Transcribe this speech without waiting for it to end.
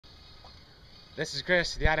This is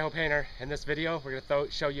Chris, the Idaho Painter. In this video, we're going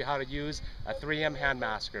to show you how to use a 3M hand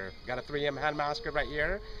masker. Got a 3M hand masker right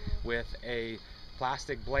here with a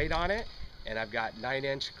plastic blade on it, and I've got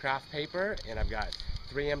 9-inch craft paper, and I've got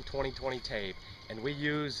 3M 2020 tape. And we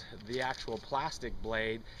use the actual plastic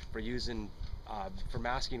blade for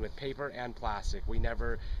masking with paper and plastic. We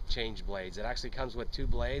never change blades. It actually comes with two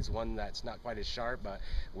blades, one that's not quite as sharp, but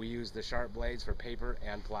we use the sharp blades for paper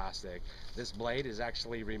and plastic. This blade is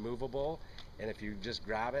actually removable, and if you just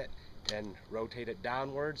grab it and rotate it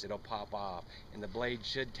downwards, it'll pop off. And the blade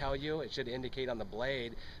should tell you, it should indicate on the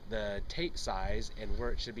blade the tape size and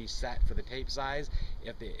where it should be set for the tape size.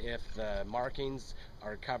 If the markings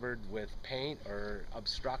are covered with paint or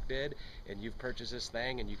obstructed and you've purchased this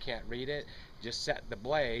thing and you can't read it, just set the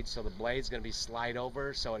blade so the blade's going to be slide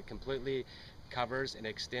over so it completely covers and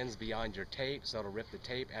extends beyond your tape, so it'll rip the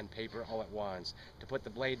tape and paper all at once. To put the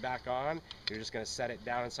blade back on, you're just going to set it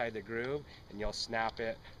down inside the groove and you'll snap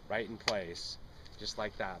it right in place, just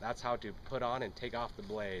like that. That's how to put on and take off the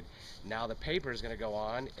blade. Now the paper is going to go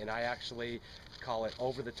on, and I actually call it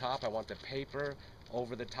over the top. I want the paper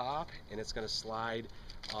over the top, and it's going to slide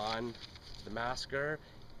on the masker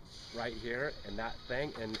right here and that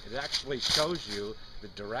thing, and it actually shows you the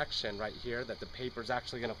direction right here that the paper is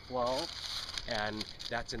actually going to flow, and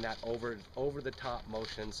that's in that over the top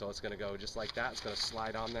motion. So it's going to go just like that. It's going to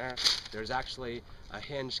slide on there. There's actually a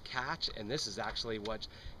hinge catch, and this is actually what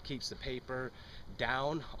keeps the paper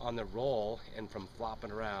down on the roll and from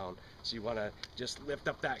flopping around. So you want to just lift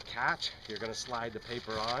up that catch. You're going to slide the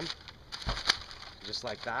paper on just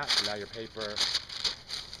like that, and now your paper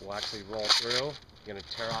will actually roll through. You're going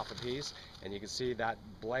to tear off a piece, and you can see that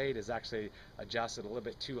blade is actually adjusted a little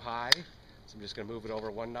bit too high, so I'm just going to move it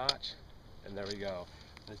over one notch, and there we go.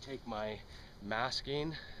 I'm going to take my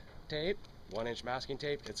masking tape, 1-inch masking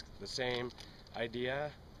tape. It's the same idea.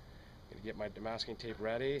 I'm going to get my masking tape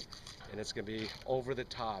ready, and it's going to be over the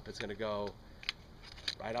top. It's going to go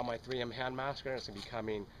right on my 3M hand masker, and it's going to be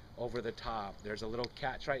coming over the top. There's a little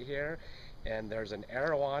catch right here, and there's an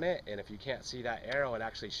arrow on it, and if you can't see that arrow, it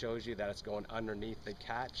actually shows you that it's going underneath the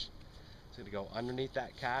catch. It's going to go underneath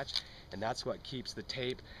that catch, and that's what keeps the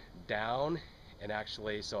tape down, and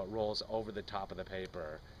actually so it rolls over the top of the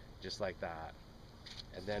paper, just like that.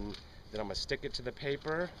 And then I'm going to stick it to the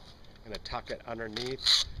paper. I'm going to tuck it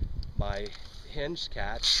underneath my hinge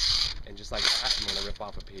catch, and just like that, I'm going to rip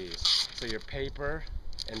off a piece. So your paper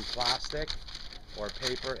and plastic, or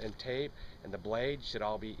paper and tape, and the blade should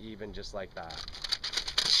all be even, just like that.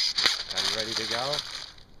 Are you ready to go?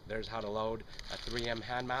 There's how to load a 3M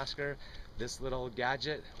hand masker. This little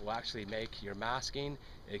gadget will actually make your masking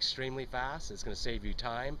extremely fast. It's going to save you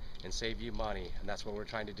time and save you money, and that's what we're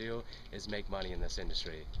trying to do, is make money in this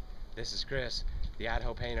industry. This is Chris, the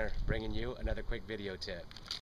Idaho Painter, bringing you another quick video tip.